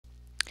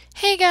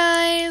Hey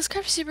guys,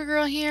 Crafty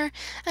Supergirl here,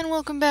 and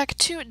welcome back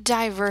to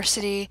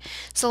Diversity.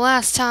 So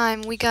last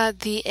time we got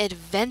the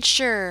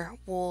adventure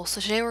wool,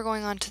 so today we're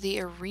going on to the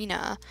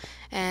arena,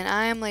 and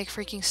I am like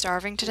freaking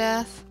starving to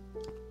death.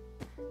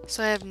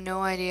 So I have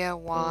no idea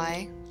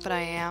why, but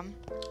I am.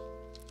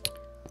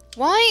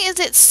 Why is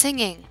it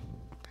singing?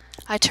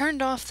 I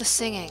turned off the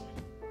singing.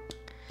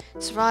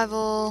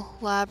 Survival,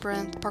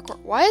 labyrinth, parkour.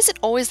 Why is it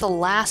always the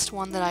last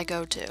one that I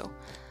go to?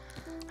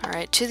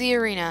 Alright, to the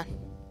arena.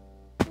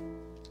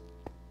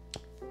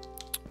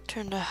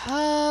 Turn to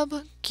hub,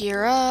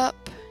 gear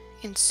up,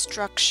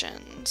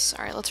 instructions.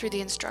 Alright, let's read the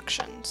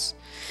instructions.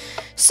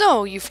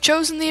 So, you've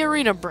chosen the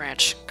arena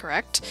branch,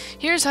 correct?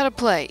 Here's how to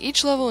play.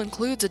 Each level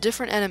includes a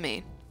different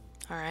enemy.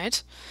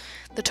 Alright.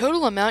 The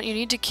total amount you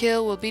need to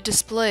kill will be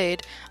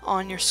displayed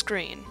on your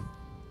screen.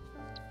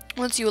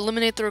 Once you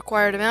eliminate the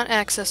required amount,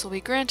 access will be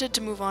granted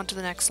to move on to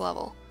the next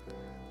level.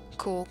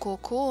 Cool,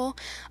 cool, cool.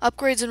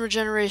 Upgrades and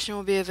regeneration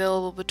will be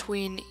available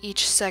between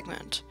each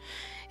segment.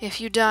 If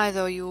you die,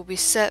 though, you will be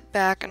set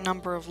back a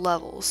number of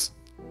levels.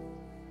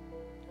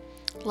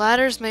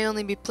 Ladders may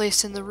only be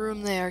placed in the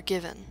room they are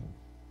given.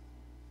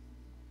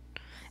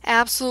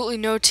 Absolutely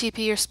no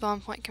TP or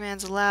spawn point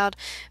commands allowed.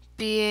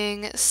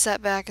 Being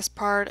set back is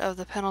part of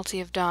the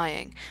penalty of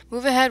dying.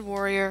 Move ahead,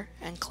 warrior,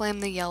 and claim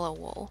the yellow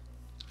wool.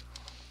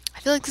 I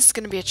feel like this is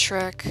going to be a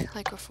trick,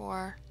 like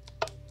before.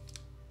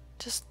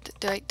 Just,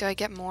 do I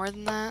get more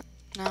than that?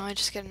 No, I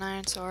just get an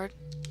iron sword.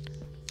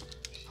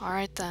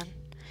 Alright then.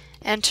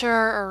 Enter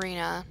our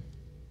arena.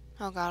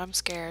 Oh god, I'm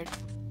scared.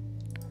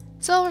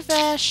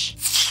 Silverfish!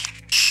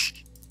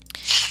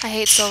 I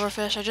hate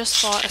silverfish. I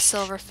just fought a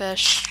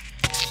silverfish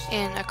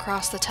in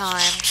Across the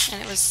Time,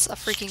 and it was a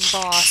freaking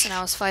boss, and I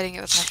was fighting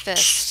it with my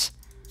fist.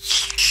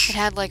 It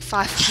had like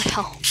 500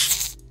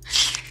 health.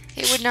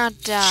 It would not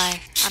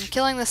die. I'm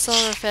killing the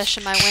silverfish.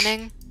 Am I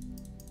winning?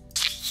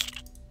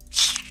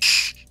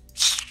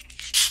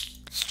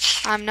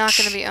 I'm not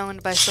going to be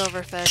owned by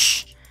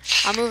silverfish.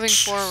 I'm moving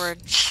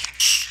forward.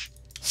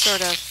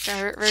 Sort of.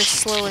 Very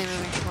slowly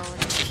moving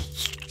forward.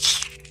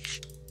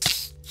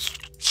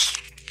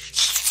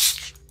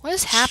 What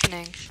is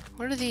happening?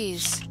 What are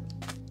these?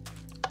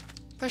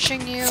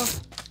 Pushing you.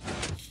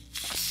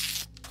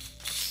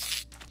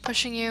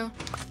 Pushing you.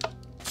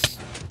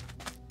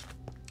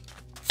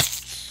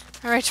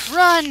 Alright,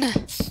 run!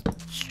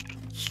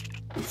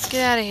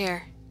 Get out of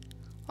here.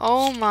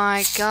 Oh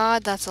my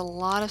god, that's a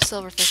lot of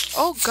silverfish.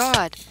 Oh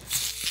god!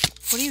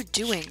 What are you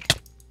doing?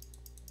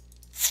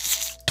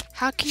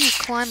 How can you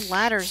climb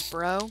ladders,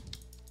 bro?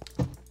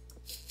 I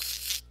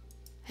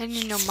didn't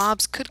even know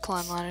mobs could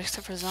climb ladders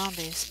except for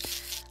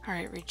zombies.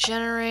 Alright,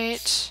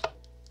 regenerate.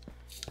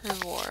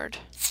 Reward.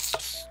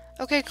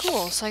 Okay,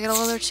 cool. So I get a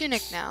leather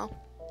tunic now.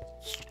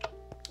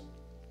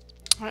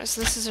 Alright,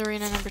 so this is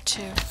arena number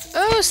 2.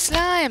 Oh,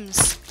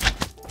 slimes!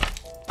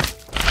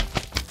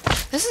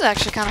 This is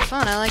actually kind of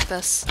fun. I like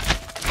this.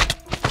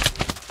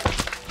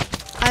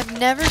 I've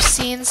never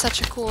seen such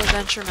a cool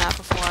adventure map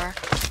before.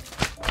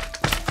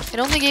 It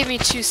only gave me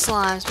 2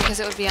 slimes because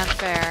it would be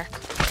unfair.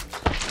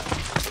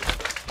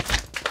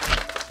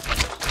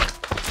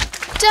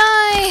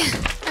 Die!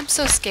 I'm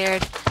so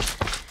scared.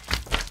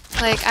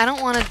 Like, I don't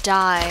want to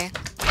die.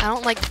 I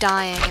don't like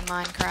dying in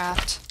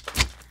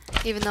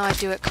Minecraft. Even though I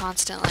do it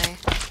constantly.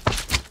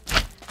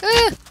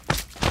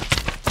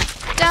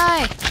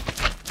 Die! I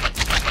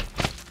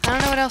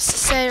don't know what else to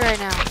say right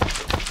now.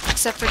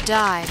 Except for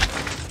die.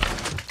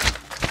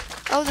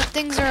 Oh, the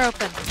things are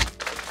open.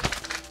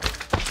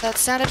 That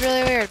sounded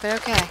really weird, but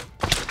okay.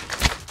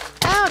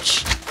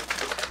 Ouch!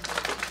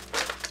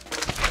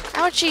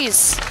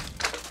 Ouchies!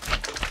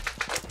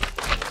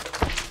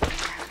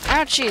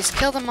 Ouchies,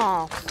 kill them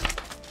all.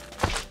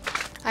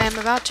 I am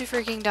about to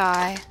freaking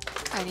die.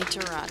 I need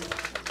to run.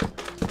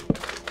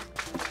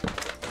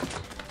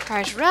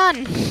 Alright,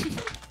 run!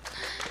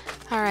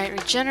 Alright,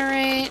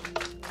 regenerate.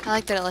 I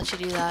like that it lets you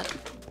do that.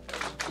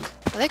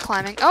 Are they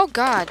climbing? Oh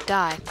god,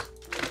 die.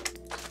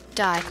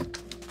 Die.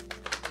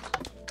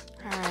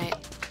 Alright.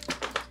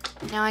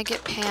 Now I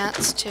get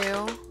pants, too.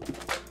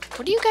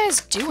 What are you guys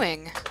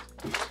doing?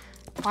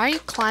 Why are you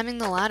climbing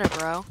the ladder,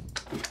 bro?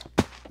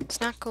 It's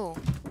not cool.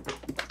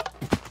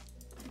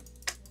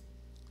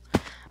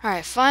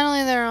 Alright,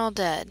 finally they're all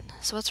dead.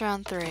 So what's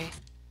round 3?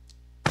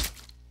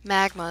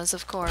 Magmas,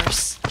 of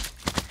course.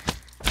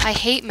 I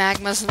hate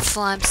magmas and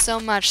slimes so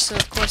much, so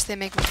of course they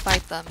make me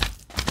fight them.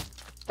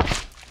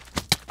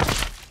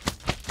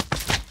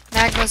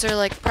 Magmas are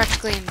like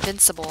practically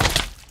invincible.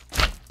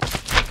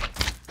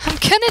 I'm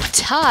gonna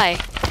die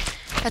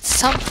at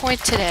some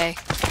point today.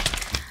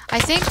 I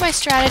think my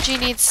strategy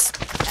needs...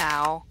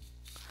 Ow.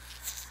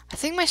 I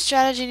think my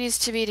strategy needs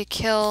to be to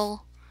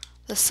kill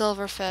the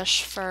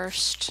silverfish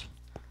first.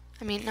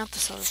 I mean, not the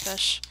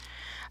silverfish.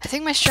 I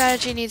think my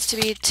strategy needs to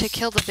be to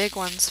kill the big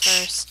ones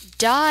first.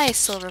 Die,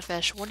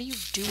 silverfish! What are you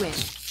doing?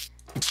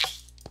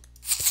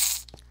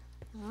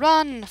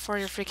 Run for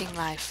your freaking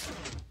life.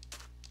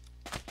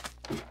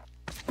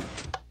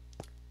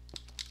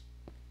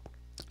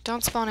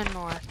 Don't spawn in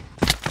more.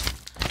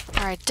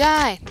 Alright,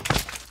 die!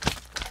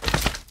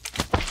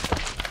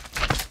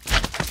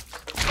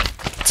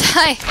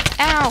 Die!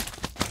 Ow!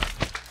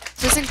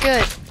 This isn't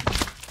good.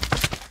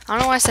 I don't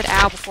know why I said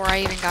ow before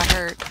I even got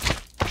hurt.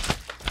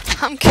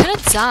 I'm gonna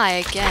die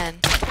again.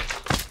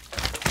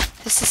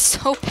 This is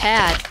so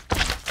bad.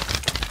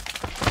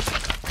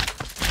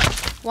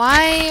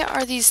 Why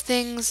are these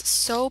things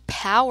so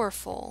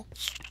powerful?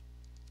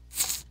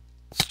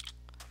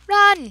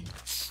 Run!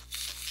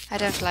 I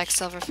don't like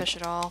silverfish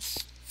at all.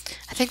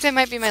 I think they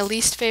might be my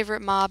least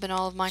favorite mob in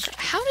all of Minecraft.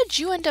 How did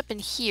you end up in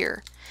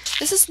here?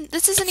 This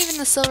isn't even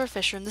the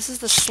silverfish room. This is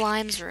the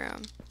slimes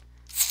room.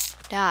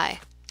 Die.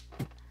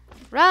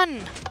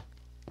 Run!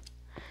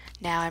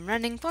 Now I'm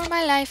running for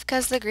my life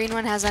because the green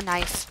one has a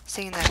knife.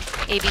 Singing the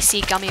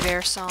ABC Gummy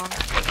Bear song.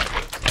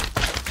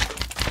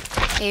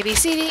 A, B,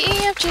 C, D,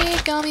 E, F, G,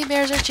 gummy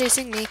bears are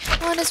chasing me.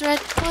 One is red,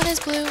 one is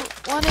blue,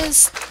 one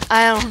is...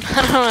 I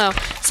don't know.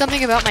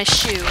 Something about my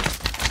shoe.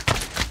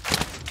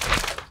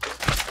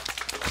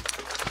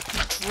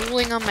 I'm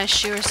drooling on my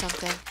shoe or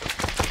something.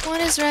 One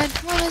is red,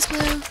 one is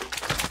blue,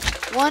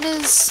 one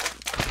is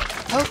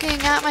poking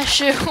at my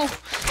shoe.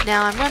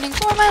 Now I'm running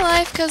for my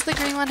life because the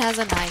green one has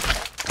a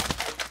knife.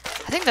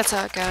 I think that's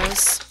how it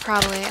goes.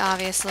 Probably,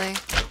 obviously.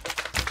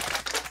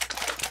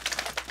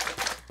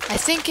 I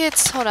think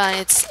it's, hold on,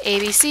 it's A,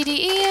 B, C, D,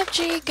 E, F,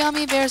 G,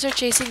 gummy bears are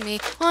chasing me.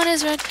 One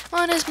is red,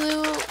 one is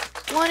blue,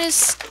 one is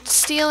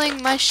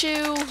stealing my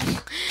shoe.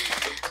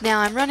 Now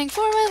I'm running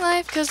for my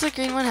life because the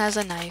green one has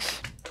a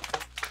knife.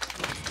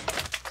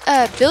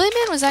 Billy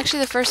Man was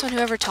actually the first one who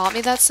ever taught me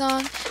that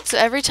song. So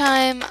every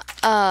time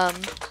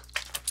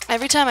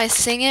I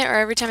sing it or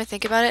every time I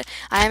think about it,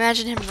 I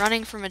imagine him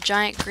running from a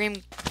giant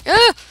green...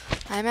 I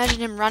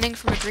imagine him running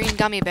from a green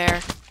gummy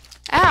bear.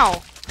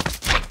 Ow!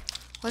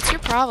 What's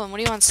your problem? What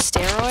are you on,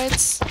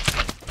 steroids?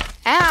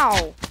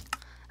 Ow!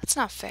 That's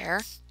not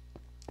fair.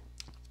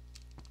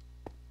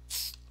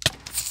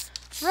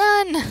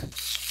 Run!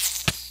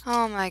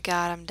 Oh my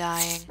god, I'm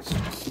dying.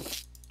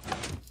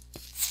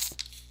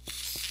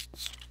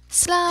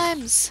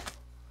 Slimes!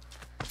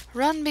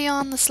 Run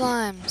beyond the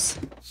slimes.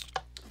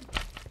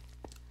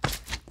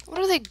 What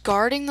are they,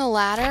 guarding the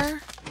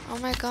ladder? Oh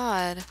my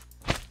god.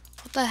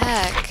 What the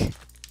heck?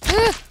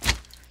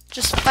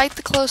 Just fight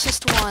the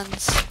closest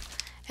ones.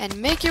 And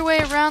make your way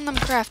around them,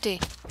 Crafty.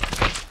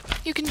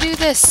 You can do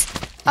this!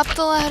 Up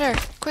the ladder!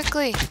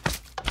 Quickly!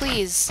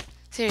 Please.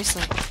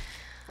 Seriously.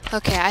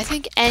 Okay, I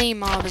think any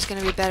mob is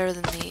gonna be better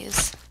than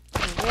these.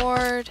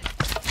 Reward.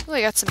 Oh,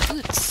 I got some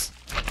boots.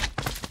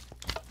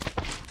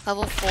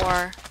 Level 4.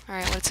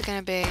 Alright, what's it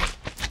gonna be?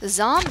 The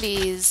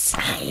zombies!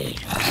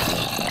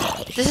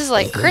 This is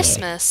like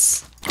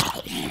Christmas.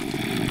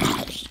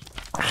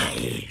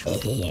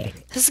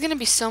 This is gonna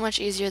be so much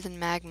easier than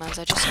magmas,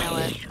 I just know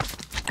it.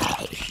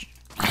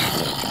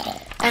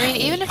 I mean,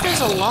 even if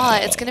there's a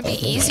lot, it's gonna be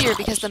easier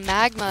because the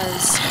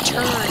magmas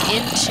turn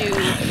into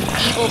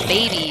evil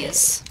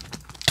babies.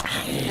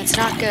 It's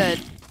not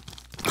good.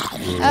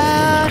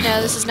 Oh,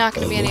 no, this is not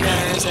gonna be any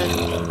better, is it?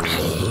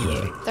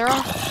 They're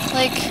all,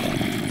 like,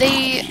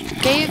 they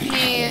gave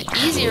me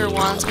easier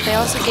ones, but they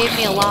also gave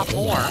me a lot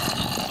more.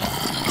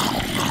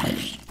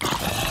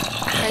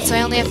 Alright, so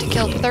I only have to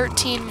kill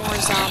 13 more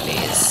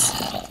zombies.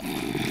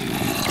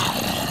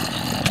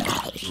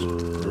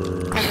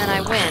 And then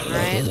I win,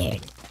 right?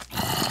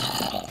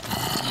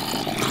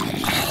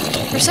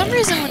 For some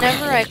reason,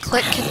 whenever I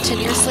click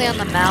continuously on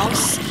the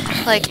mouse,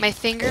 like, my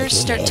fingers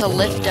start to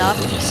lift up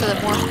so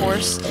that more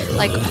force,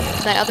 like,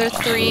 my other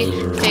 3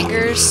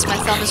 fingers, my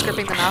thumb is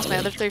gripping the mouse, my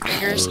other 3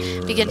 fingers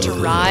begin to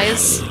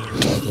rise.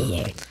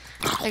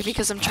 Like,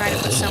 because I'm trying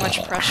to put so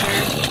much pressure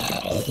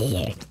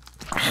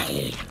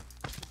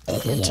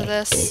into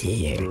this.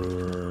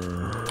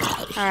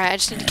 Alright, I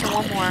just need to kill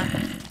one more.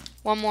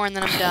 One more and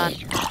then I'm done.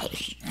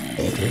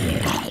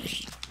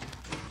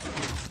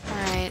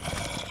 Alright.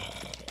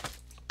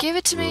 Give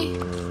it to me.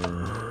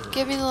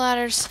 Give me the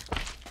ladders.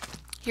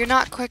 You're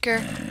not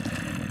quicker.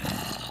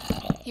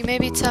 You may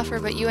be tougher,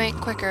 but you ain't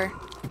quicker.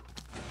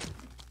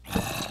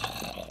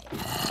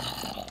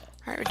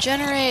 Alright,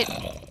 regenerate.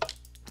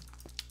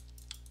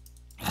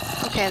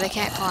 Okay, they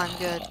can't climb.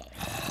 Good.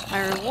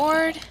 My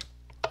reward.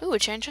 Ooh, a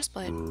chain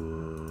chestplate.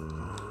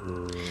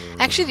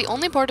 Actually, the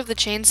only part of the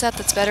chain set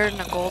that's better than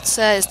a gold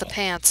set is the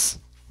pants.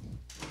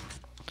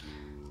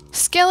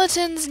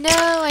 Skeletons! No,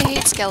 I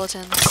hate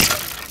skeletons.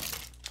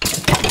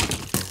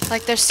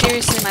 Like, they're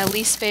seriously my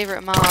least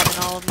favorite mob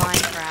in all of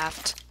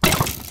Minecraft.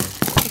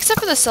 Except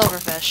for the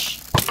silverfish.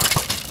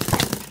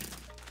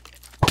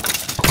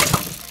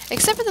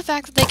 Except for the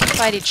fact that they can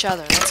fight each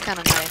other. That's kind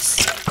of nice.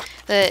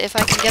 That if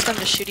I can get them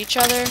to shoot each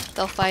other,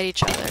 they'll fight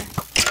each other.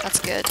 That's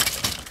good.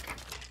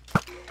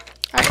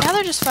 Alright, now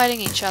they're just fighting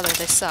each other.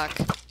 They suck.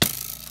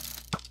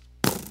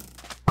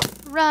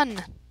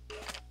 Run!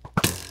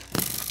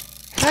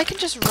 If I can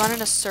just run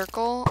in a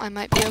circle, I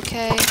might be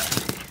okay.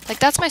 Like,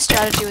 that's my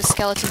strategy with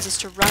skeletons, is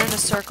to run in a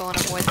circle and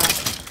avoid them.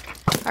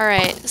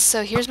 Alright,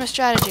 so here's my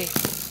strategy.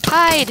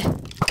 Hide!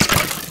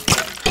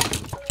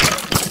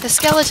 The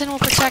skeleton will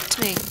protect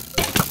me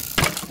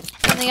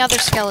from the other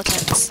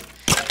skeletons.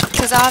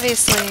 Because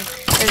obviously,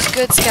 there's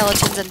good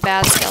skeletons and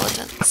bad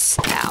skeletons.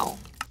 Ow.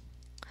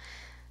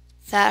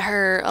 That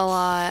hurt a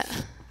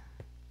lot.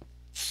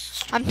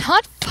 I'm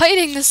not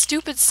fighting the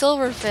stupid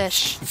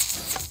silverfish.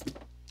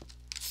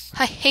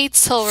 I hate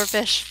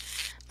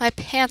silverfish. My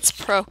pants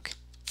broke.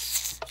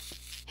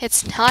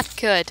 It's not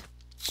good.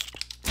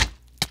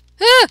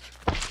 Ah!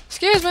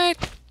 Excuse me.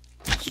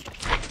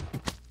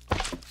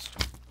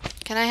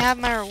 Can I have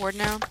my reward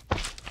now?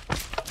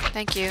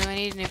 Thank you. I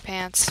need new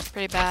pants.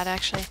 Pretty bad,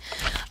 actually.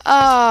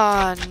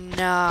 Oh,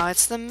 no.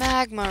 It's the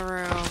magma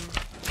room.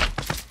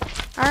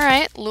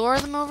 Alright, lure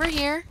them over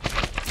here.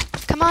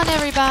 Come on,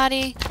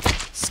 everybody.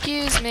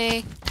 Excuse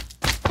me.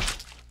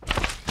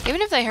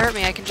 Even if they hurt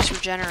me, I can just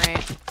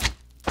regenerate.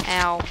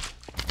 Ow.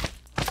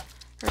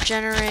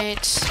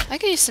 Regenerate. I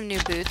could use some new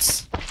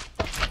boots.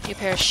 New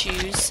pair of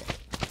shoes.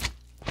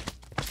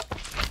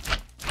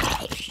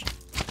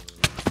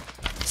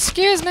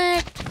 Excuse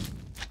me!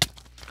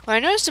 What I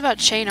noticed about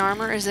chain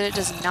armor is that it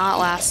does not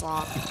last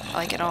long.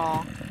 Like, at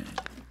all.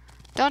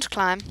 Don't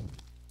climb.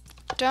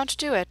 Don't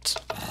do it.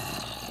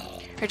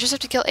 I just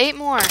have to kill 8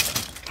 more.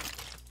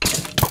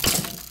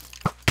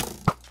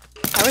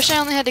 I wish I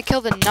only had to kill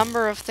the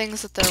number of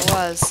things that there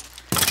was.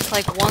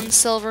 Like 1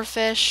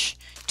 silverfish,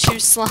 2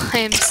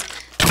 slimes,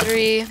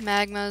 3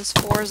 magmas,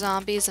 4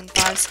 zombies, and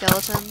 5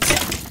 skeletons.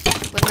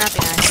 Wouldn't that be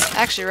nice?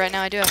 Actually, right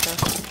now I do have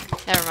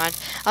to... Never mind.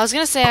 I was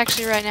gonna say,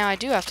 actually, right now I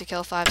do have to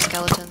kill 5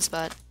 skeletons,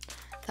 but...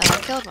 then I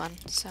killed 1,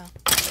 so...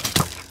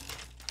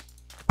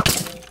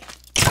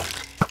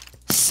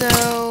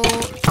 So...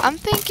 I'm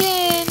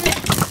thinking...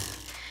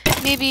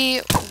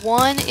 maybe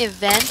 1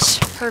 event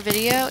per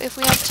video if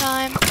we have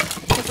time.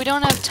 If we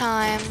don't have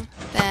time,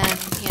 then,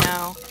 you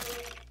know...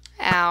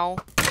 Ow.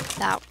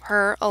 That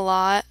hurt a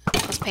lot.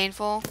 It was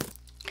painful.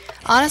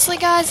 Honestly,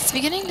 guys, it's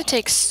beginning to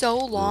take so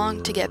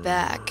long to get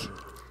back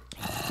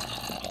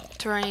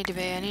to where I need to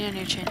be. I need a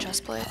new chain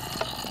chest plate.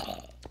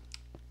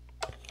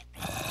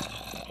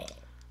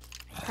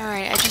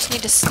 Alright, I just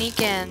need to sneak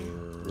in.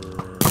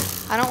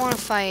 I don't want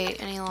to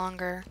fight any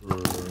longer.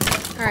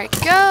 Alright,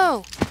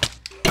 go!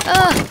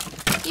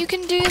 Ugh! You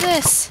can do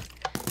this!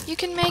 You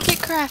can make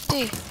it,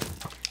 Crafty!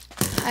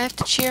 I have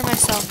to cheer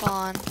myself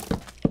on.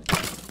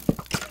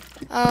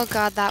 Oh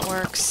god, that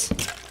works.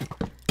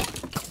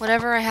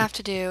 Whatever I have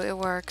to do, it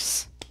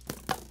works.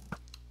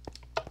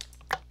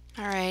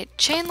 Alright,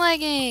 chain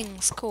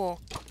leggings! Cool.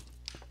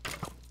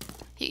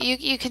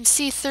 You can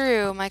see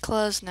through my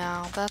clothes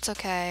now, but that's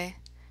okay.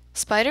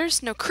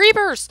 Spiders? No,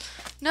 creepers!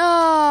 No,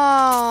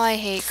 I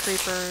hate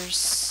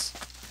creepers.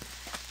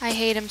 I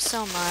hate him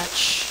so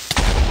much.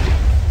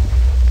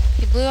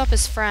 He blew up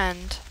his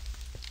friend.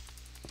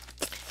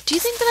 Do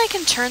you think that I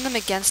can turn them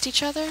against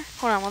each other?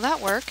 Hold on, will that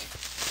work?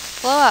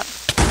 Blow up.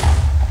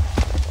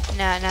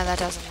 No, that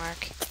doesn't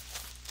work.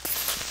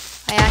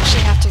 I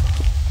actually have to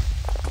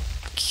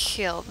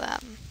kill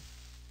them.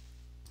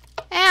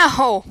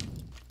 Ow!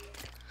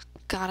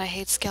 God, I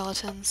hate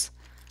skeletons.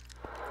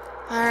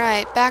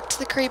 Alright, back to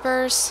the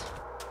creepers.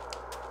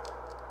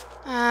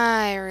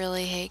 I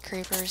really hate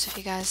creepers, if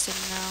you guys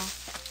didn't know.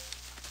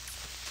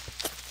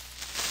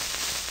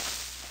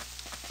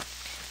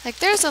 Like,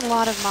 there's a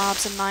lot of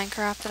mobs in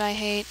Minecraft that I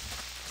hate.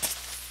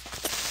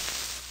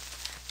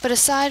 But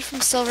aside from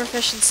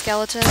silverfish and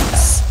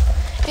skeletons,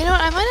 you know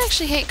what, I might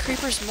actually hate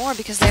creepers more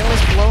because they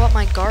always blow up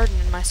my garden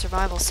in my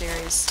survival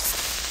series.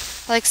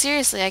 Like,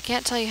 seriously, I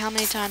can't tell you how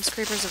many times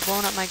creepers have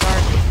blown up my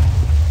garden.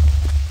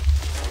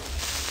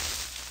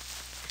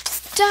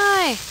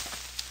 Die!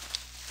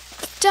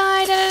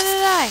 Die, die, die,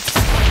 die, die!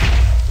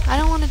 I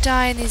don't want to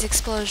die in these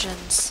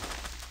explosions.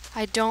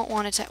 I don't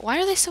want to... Why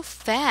are they so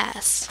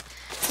fast?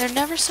 They're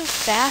never so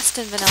fast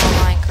in vanilla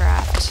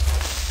Minecraft.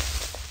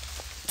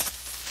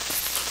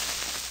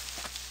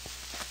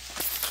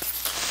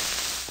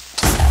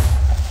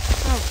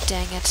 Oh,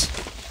 dang it.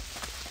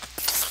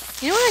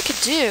 You know what I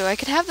could do? I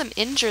could have them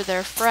injure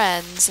their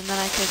friends, and then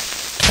I could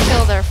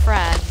kill their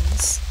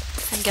friends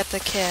and get the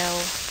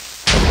kill.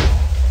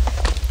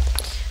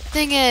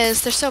 Thing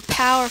is, they're so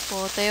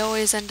powerful that they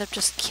always end up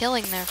just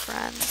killing their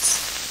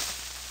friends.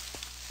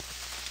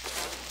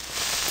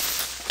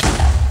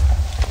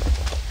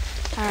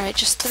 Alright,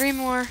 just 3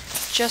 more.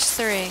 Just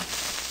 3.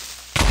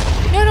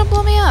 No, don't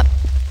blow me up!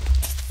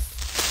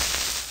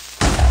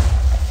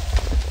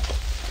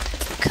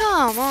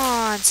 Come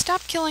on,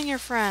 stop killing your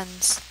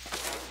friends.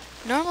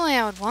 Normally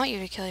I would want you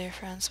to kill your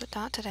friends, but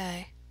not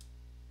today.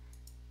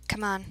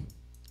 Come on.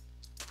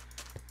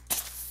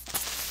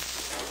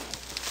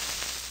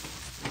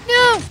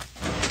 No!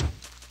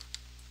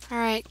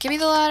 Alright, give me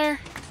the ladder.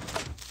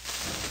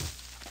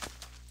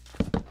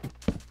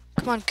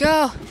 Come on,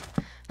 go!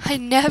 I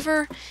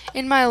never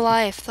in my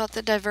life thought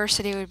that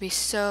diversity would be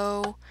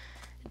so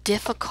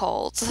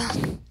difficult.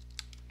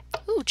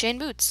 Ooh, chain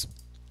boots.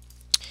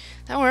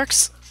 That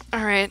works.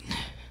 Alright.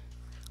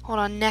 Hold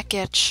on, neck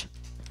itch.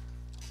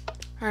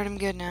 Alright, I'm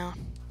good now.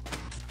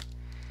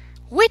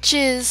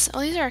 Witches!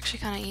 Oh, these are actually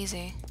kind of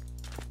easy.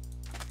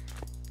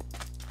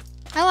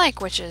 I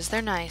like witches,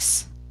 they're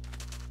nice.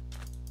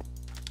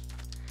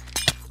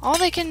 All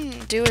they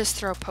can do is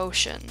throw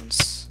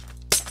potions.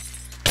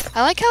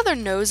 I like how their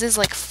noses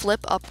like flip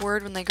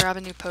upward when they grab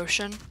a new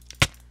potion.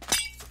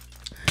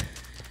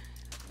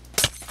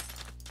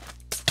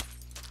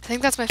 I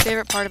think that's my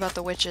favorite part about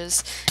the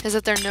witches, is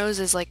that their nose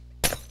is like,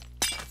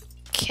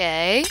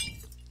 okay.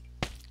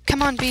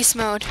 Come on, beast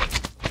mode.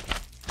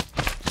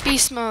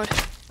 Beast mode.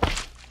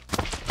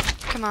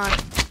 Come on.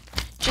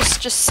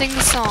 Just sing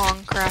the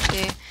song,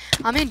 Crafty.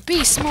 I'm in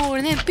beast mode,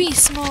 and then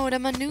beast mode.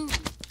 I'm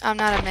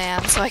not a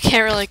man, so I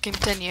can't really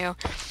continue.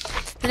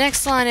 The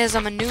next line is,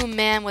 I'm a new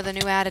man with a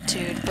new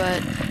attitude,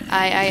 but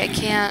I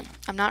can't,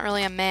 I'm not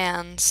really a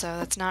man, so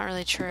that's not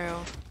really true.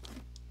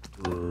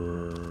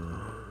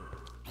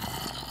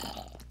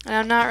 And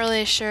I'm not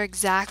really sure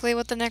exactly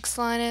what the next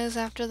line is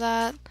after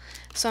that,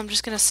 so I'm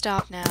just gonna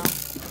stop now.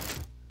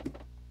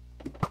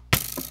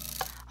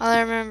 All I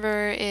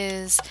remember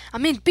is,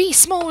 I'm in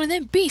beast mode, and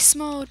then beast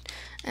mode,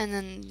 and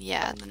then,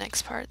 yeah, the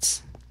next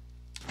parts.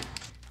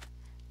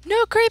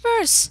 No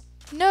creepers!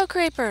 No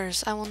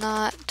creepers! I will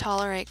not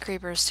tolerate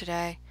creepers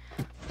today.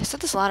 I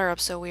set this ladder up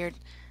so weird.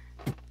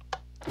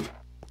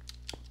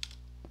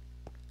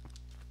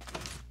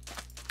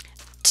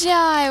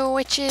 Die,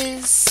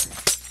 witches!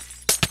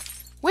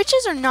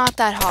 Witches are not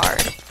that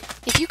hard.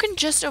 If you can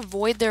just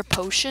avoid their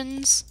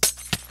potions,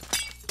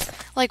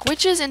 like,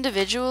 witches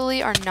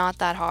individually are not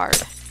that hard.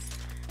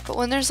 But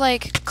when there's,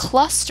 like,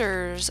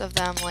 clusters of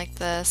them like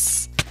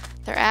this,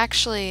 they're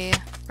actually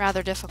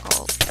rather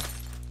difficult.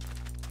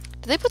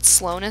 Did they put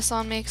slowness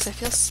on me? Because I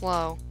feel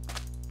slow.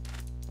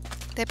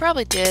 They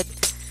probably did.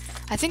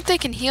 I think they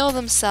can heal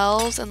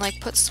themselves and, like,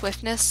 put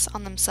swiftness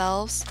on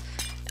themselves.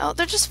 Oh,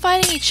 they're just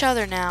fighting each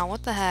other now.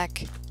 What the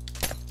heck?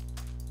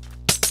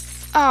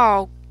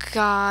 Oh,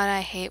 God,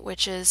 I hate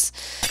witches.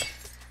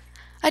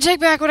 I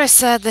take back what I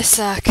said. They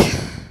suck.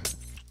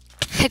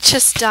 I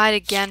just died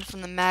again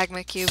from the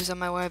magma cubes on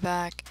my way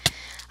back.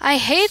 I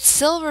hate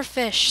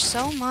silverfish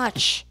so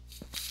much.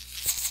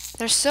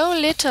 They're so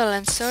little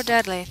and so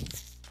deadly.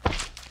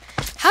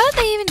 How did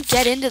they even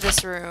get into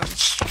this room?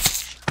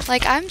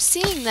 Like, I'm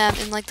seeing them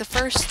in, like, the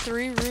first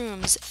 3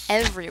 rooms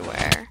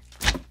everywhere.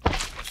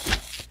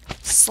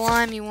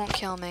 Slime, you won't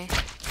kill me.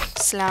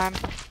 Slime.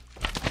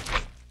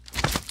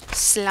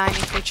 Slimy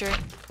creature.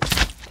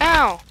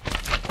 Ow!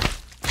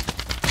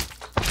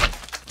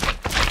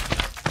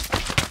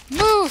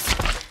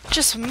 Move!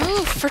 Just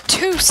move for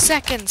 2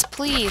 seconds,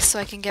 please, so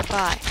I can get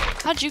by.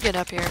 How'd you get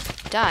up here?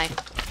 Die.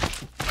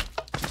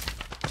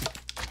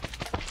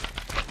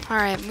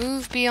 Alright,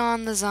 move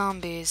beyond the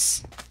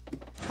zombies.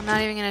 I'm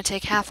not even gonna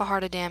take half a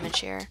heart of damage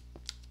here.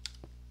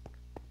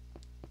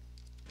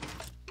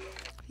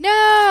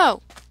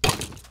 No!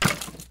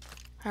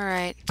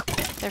 Alright.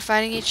 They're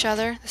fighting each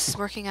other. This is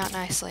working out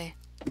nicely.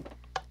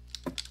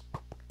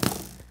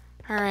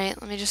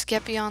 Alright, let me just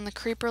get beyond the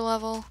creeper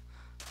level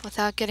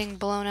without getting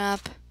blown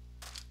up.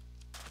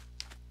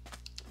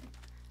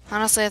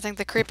 Honestly, I think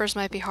the creepers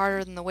might be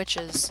harder than the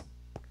witches.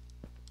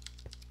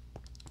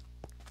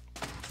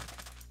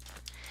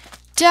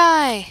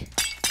 Die!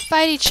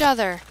 Fight each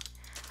other!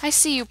 I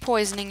see you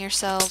poisoning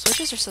yourselves.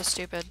 Witches are so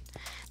stupid.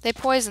 They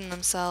poison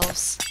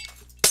themselves.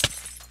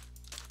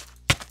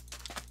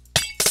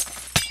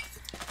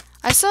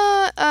 I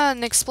saw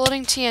an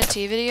exploding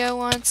TNT video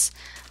once.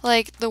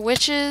 Like, the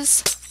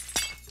witches,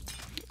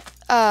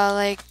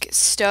 like,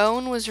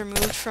 stone was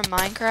removed from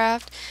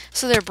Minecraft,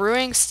 so their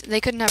they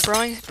couldn't have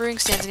brewing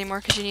stands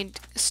anymore because you need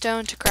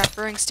stone to craft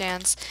brewing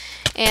stands.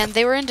 And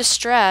they were in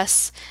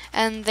distress,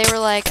 and they were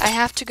like, I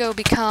have to go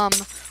become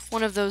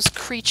one of those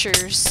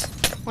creatures,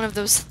 one of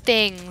those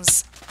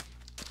things.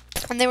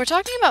 And they were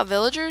talking about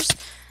villagers,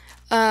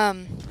 but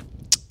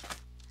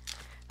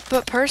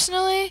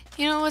personally,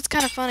 you know what's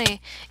kind of funny,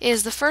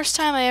 is the first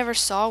time I ever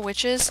saw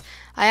witches,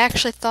 I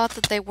actually thought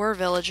that they were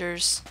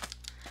villagers.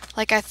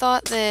 Like, I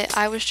thought that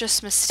I was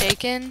just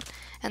mistaken,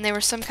 and they were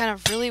some kind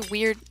of really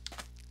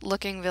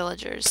weird-looking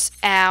villagers.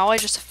 Ow, I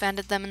just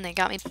offended them and they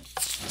got me.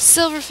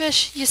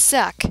 Silverfish, you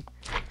suck.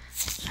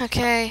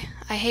 Okay,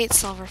 I hate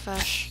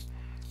silverfish.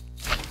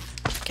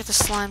 Get the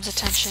slime's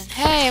attention.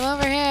 Hey, I'm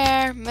over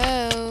here.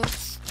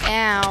 Move.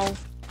 Ow.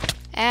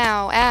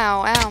 Ow, ow,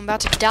 ow, I'm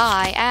about to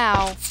die.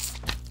 Ow.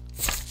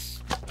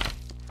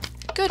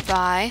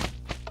 Goodbye.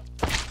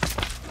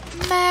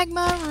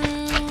 Magma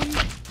room.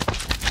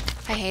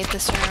 I hate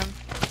this room.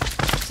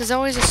 There's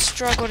always a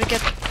struggle to get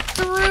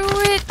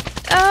through it.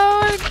 Oh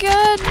my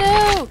god,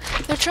 no!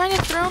 They're trying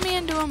to throw me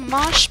into a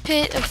mosh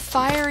pit of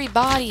fiery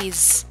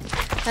bodies.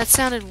 That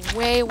sounded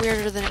way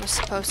weirder than it was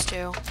supposed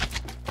to.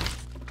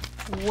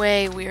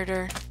 Way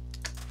weirder.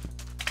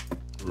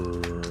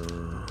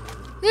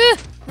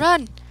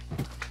 Run!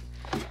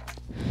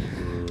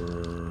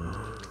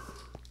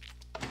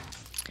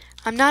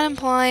 I'm not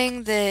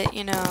implying that,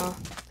 you know,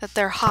 that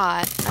they're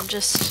hot. I'm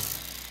just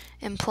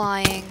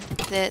implying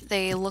that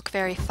they look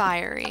very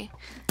fiery.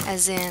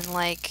 As in,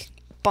 like,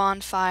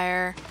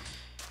 bonfire,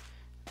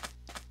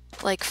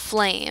 like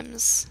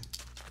flames.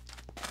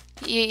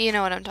 You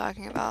know what I'm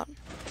talking about.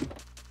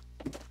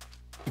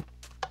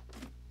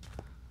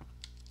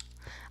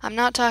 I'm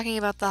not talking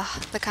about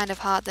the kind of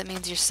hot that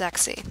means you're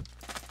sexy.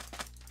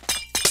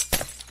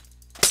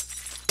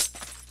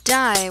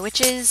 Die,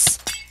 witches!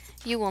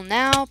 You will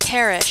now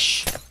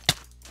perish,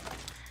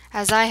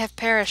 as I have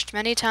perished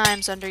many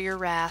times under your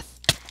wrath.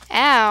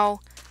 Ow!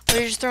 What,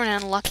 are you just throwing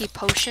an unlucky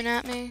potion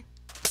at me?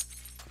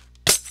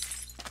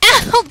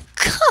 Ow!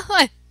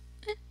 God!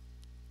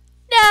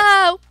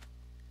 No!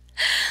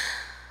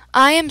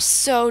 I am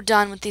so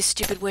done with these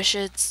stupid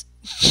witches.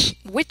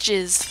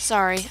 Witches!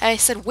 Sorry, I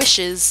said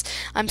wishes.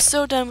 I'm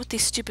so done with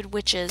these stupid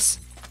witches.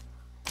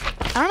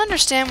 I don't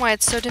understand why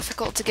it's so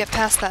difficult to get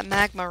past that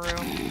magma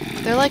room.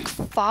 They're like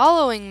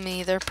following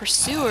me. They're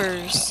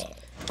pursuers.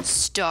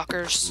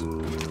 Stalkers.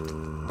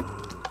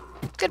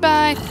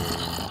 Goodbye.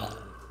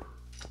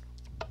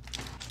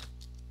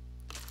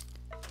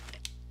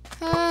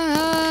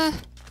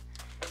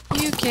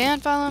 You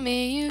can't follow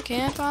me. You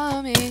can't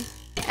follow me.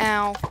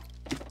 Ow.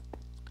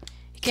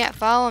 You can't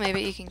follow me,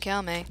 but you can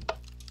kill me.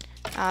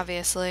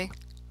 Obviously.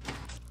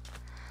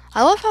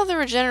 I love how the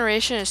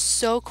regeneration is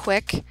so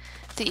quick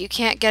that you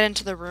can't get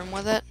into the room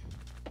with it,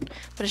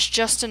 but it's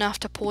just enough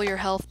to pull your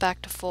health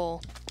back to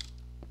full.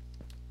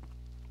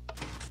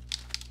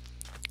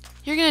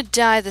 You're gonna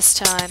die this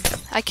time.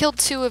 I killed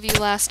 2 of you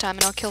last time,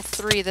 and I'll kill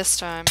 3 this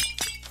time.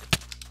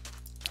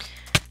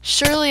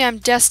 Surely I'm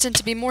destined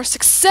to be more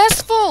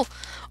successful!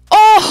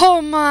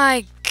 Oh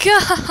my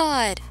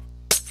god!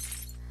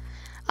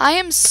 I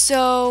am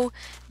so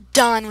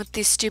done with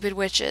these stupid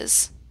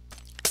witches.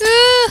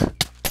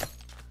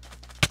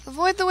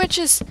 Avoid the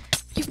witches!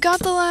 You've got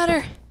the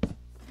ladder!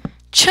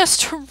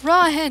 Just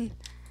run!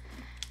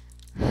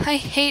 I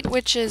hate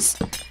witches.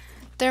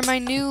 They're my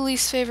new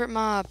least favorite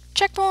mob.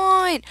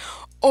 Checkpoint!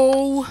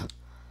 Oh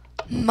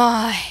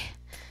my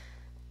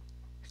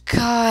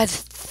god,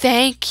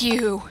 thank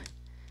you!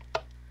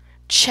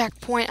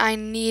 Checkpoint, I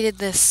needed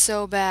this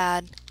so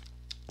bad.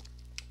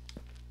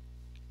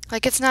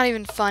 Like, it's not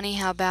even funny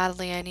how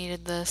badly I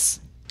needed this.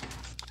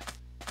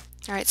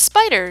 Alright,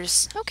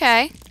 spiders.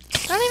 Okay.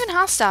 They're not even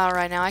hostile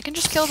right now. I can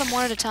just kill them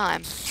one at a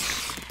time.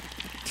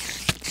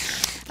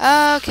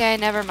 Okay,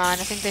 never mind.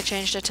 I think they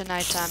changed it to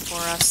nighttime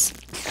for us.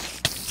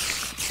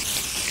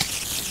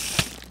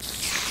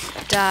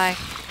 Die.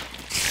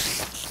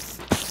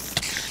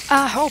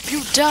 I hope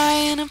you die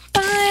in a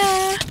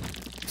fire.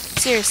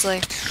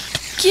 Seriously.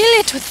 Kill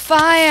it with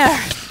fire!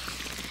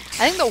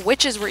 I think the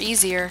witches were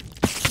easier.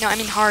 No, I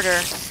mean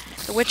harder.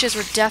 The witches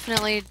were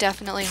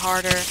definitely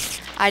harder.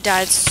 I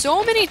died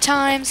so many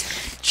times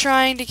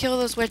trying to kill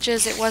those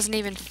witches, it wasn't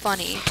even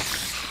funny.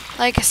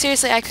 Like,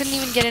 seriously, I couldn't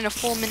even get in a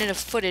full minute of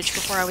footage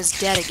before I was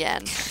dead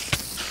again.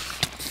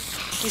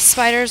 These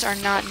spiders are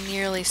not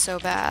nearly so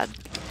bad.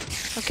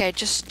 Okay,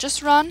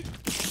 just run.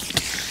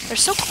 They're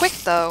so quick,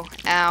 though.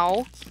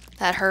 Ow.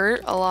 That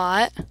hurt a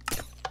lot.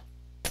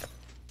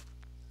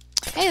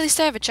 Hey, at least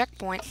I have a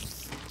checkpoint.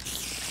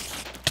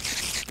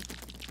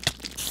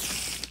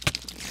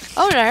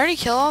 Oh, did I already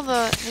kill all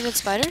the needed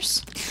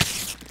spiders?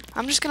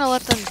 I'm just gonna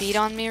let them beat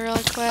on me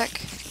really quick.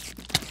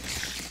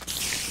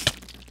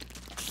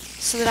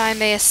 So that I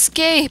may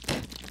escape.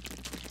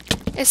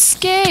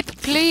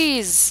 Escape,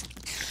 please!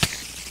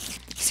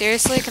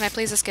 Seriously, can I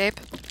please escape?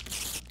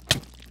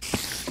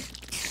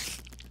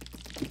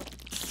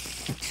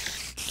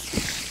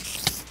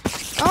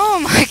 Oh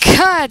my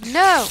god,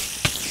 no!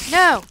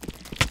 No!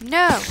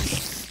 No!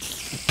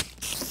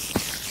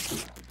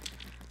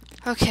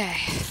 Okay.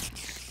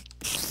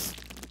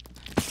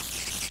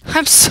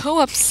 I'm so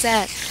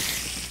upset.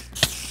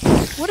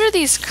 What are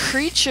these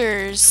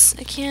creatures?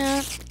 I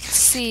can't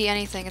see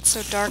anything. It's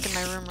so dark in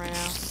my room right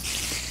now.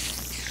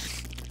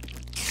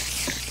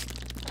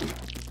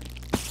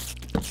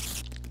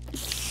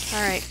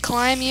 Alright,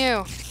 climb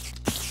you.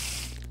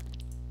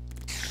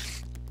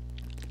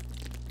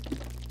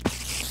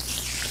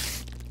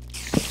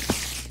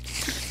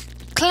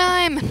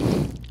 Climb!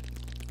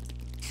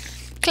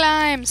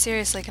 Climb!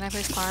 Seriously, can I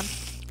please climb?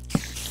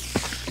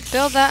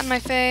 Build that in my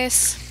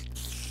face.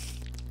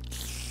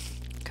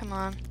 Come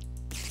on.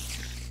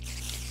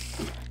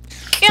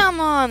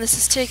 Come on! This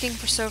is taking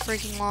for so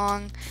freaking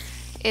long.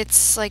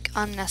 It's, like,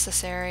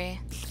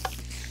 unnecessary.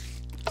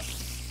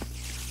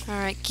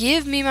 Alright,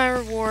 give me my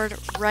reward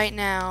right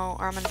now,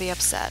 or I'm gonna be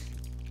upset.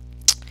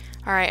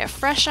 Alright, a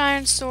fresh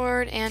iron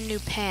sword and new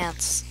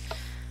pants.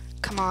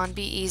 Come on,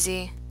 be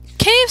easy.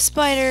 Cave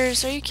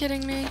spiders! Are you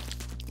kidding me?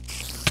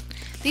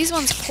 These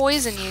ones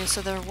poison you,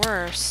 so they're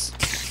worse.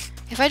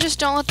 If I just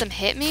don't let them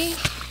hit me,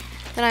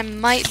 then I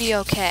might be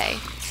okay.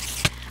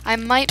 I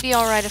might be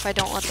alright if I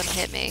don't let them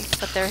hit me,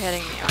 but they're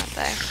hitting me, aren't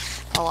they?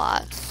 A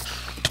lot.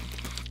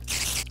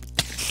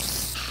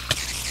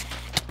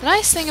 The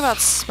nice thing about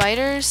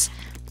spiders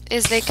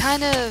is they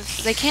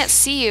can't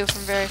see you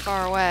from very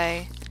far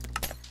away.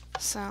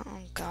 So,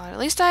 oh god, at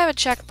least I have a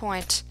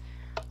checkpoint.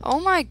 Oh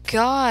my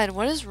god,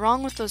 what is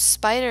wrong with those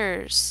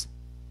spiders?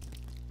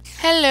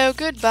 Hello,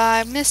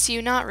 goodbye, miss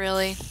you, not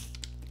really.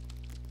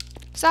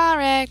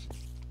 Sorry.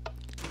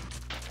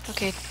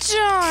 Okay,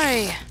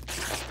 die!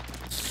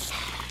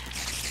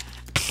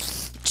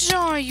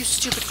 Die, you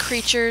stupid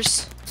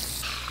creatures.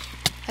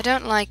 I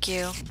don't like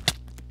you.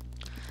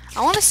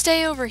 I want to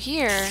stay over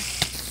here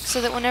so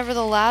that whenever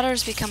the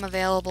ladders become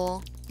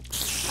available,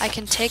 I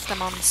can take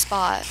them on the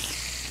spot.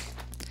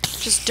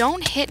 Just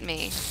don't hit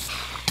me.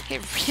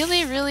 It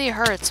really, really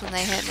hurts when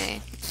they hit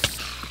me.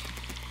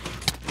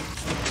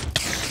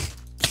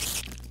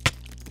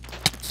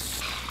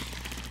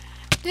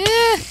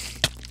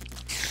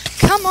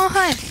 Come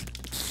on!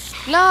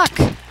 Block!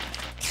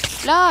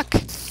 Block!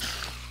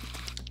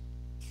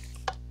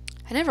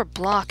 I never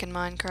block in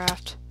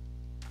Minecraft.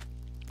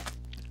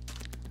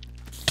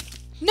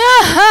 No!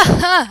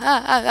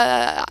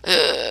 I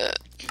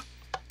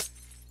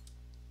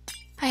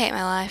hate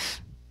my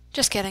life.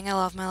 Just kidding, I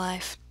love my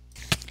life.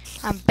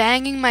 I'm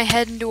banging my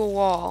head into a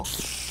wall.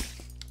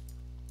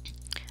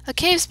 A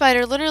cave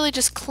spider literally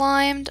just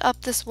climbed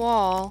up this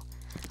wall.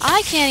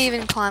 I can't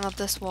even climb up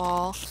this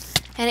wall.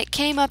 And it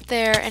came up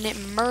there and it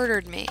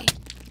murdered me.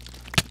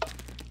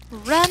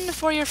 Run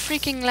for your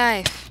freaking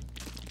life.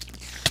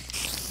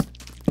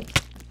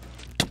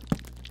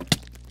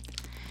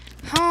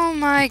 Oh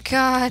my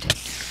god.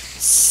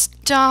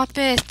 Stop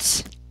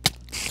it.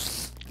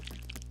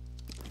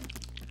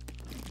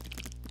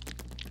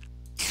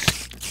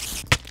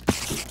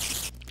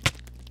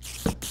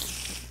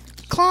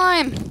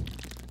 Climb.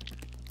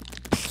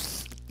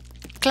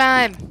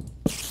 Climb.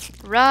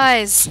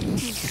 Rise.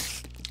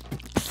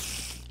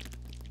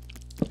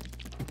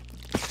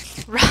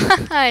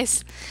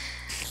 Rise.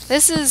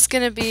 This is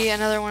gonna be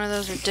another one of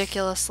those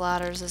ridiculous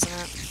ladders, isn't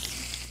it?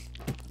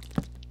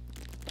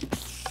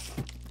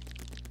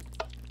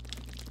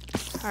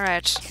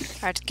 Alright.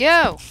 Alright,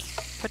 go!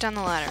 Put down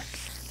the ladder.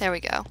 There we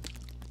go.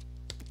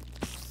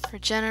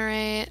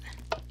 Regenerate.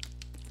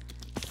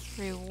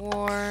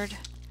 Reward.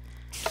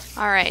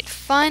 Alright,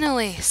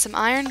 finally! Some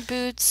iron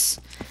boots.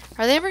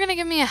 Are they ever gonna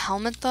give me a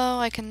helmet, though?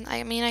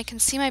 I mean, I can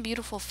see my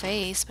beautiful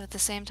face, but at the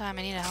same time,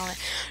 I need a helmet.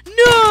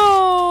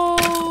 No!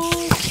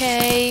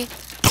 Okay.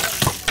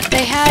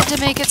 They had to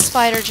make it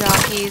spider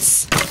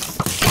jockeys.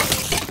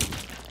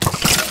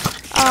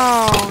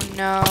 Oh,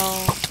 no.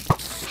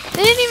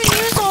 They didn't even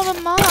use all the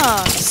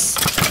mobs.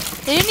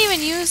 They didn't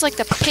even use, like,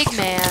 the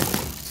pigman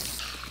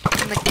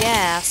and the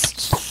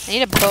ghast. I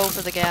need a bow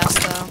for the ghast,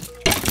 though.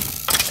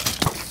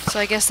 So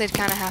I guess they'd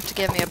kind of have to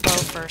give me a bow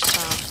first,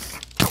 huh?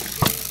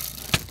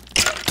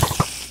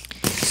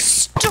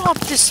 Stop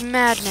this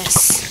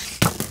madness!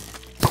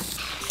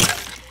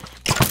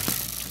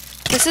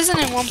 This isn't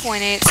in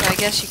 1.8, so I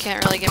guess you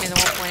can't really give me the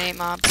 1.8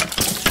 mobs.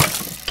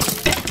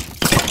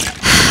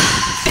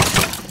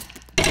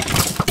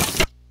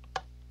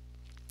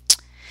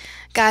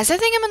 Guys, I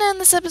think I'm going to end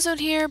this episode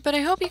here, but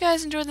I hope you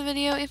guys enjoyed the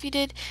video. If you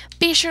did,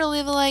 be sure to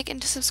leave a like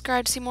and to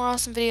subscribe to see more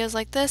awesome videos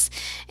like this,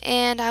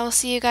 and I will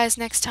see you guys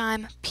next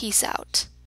time. Peace out.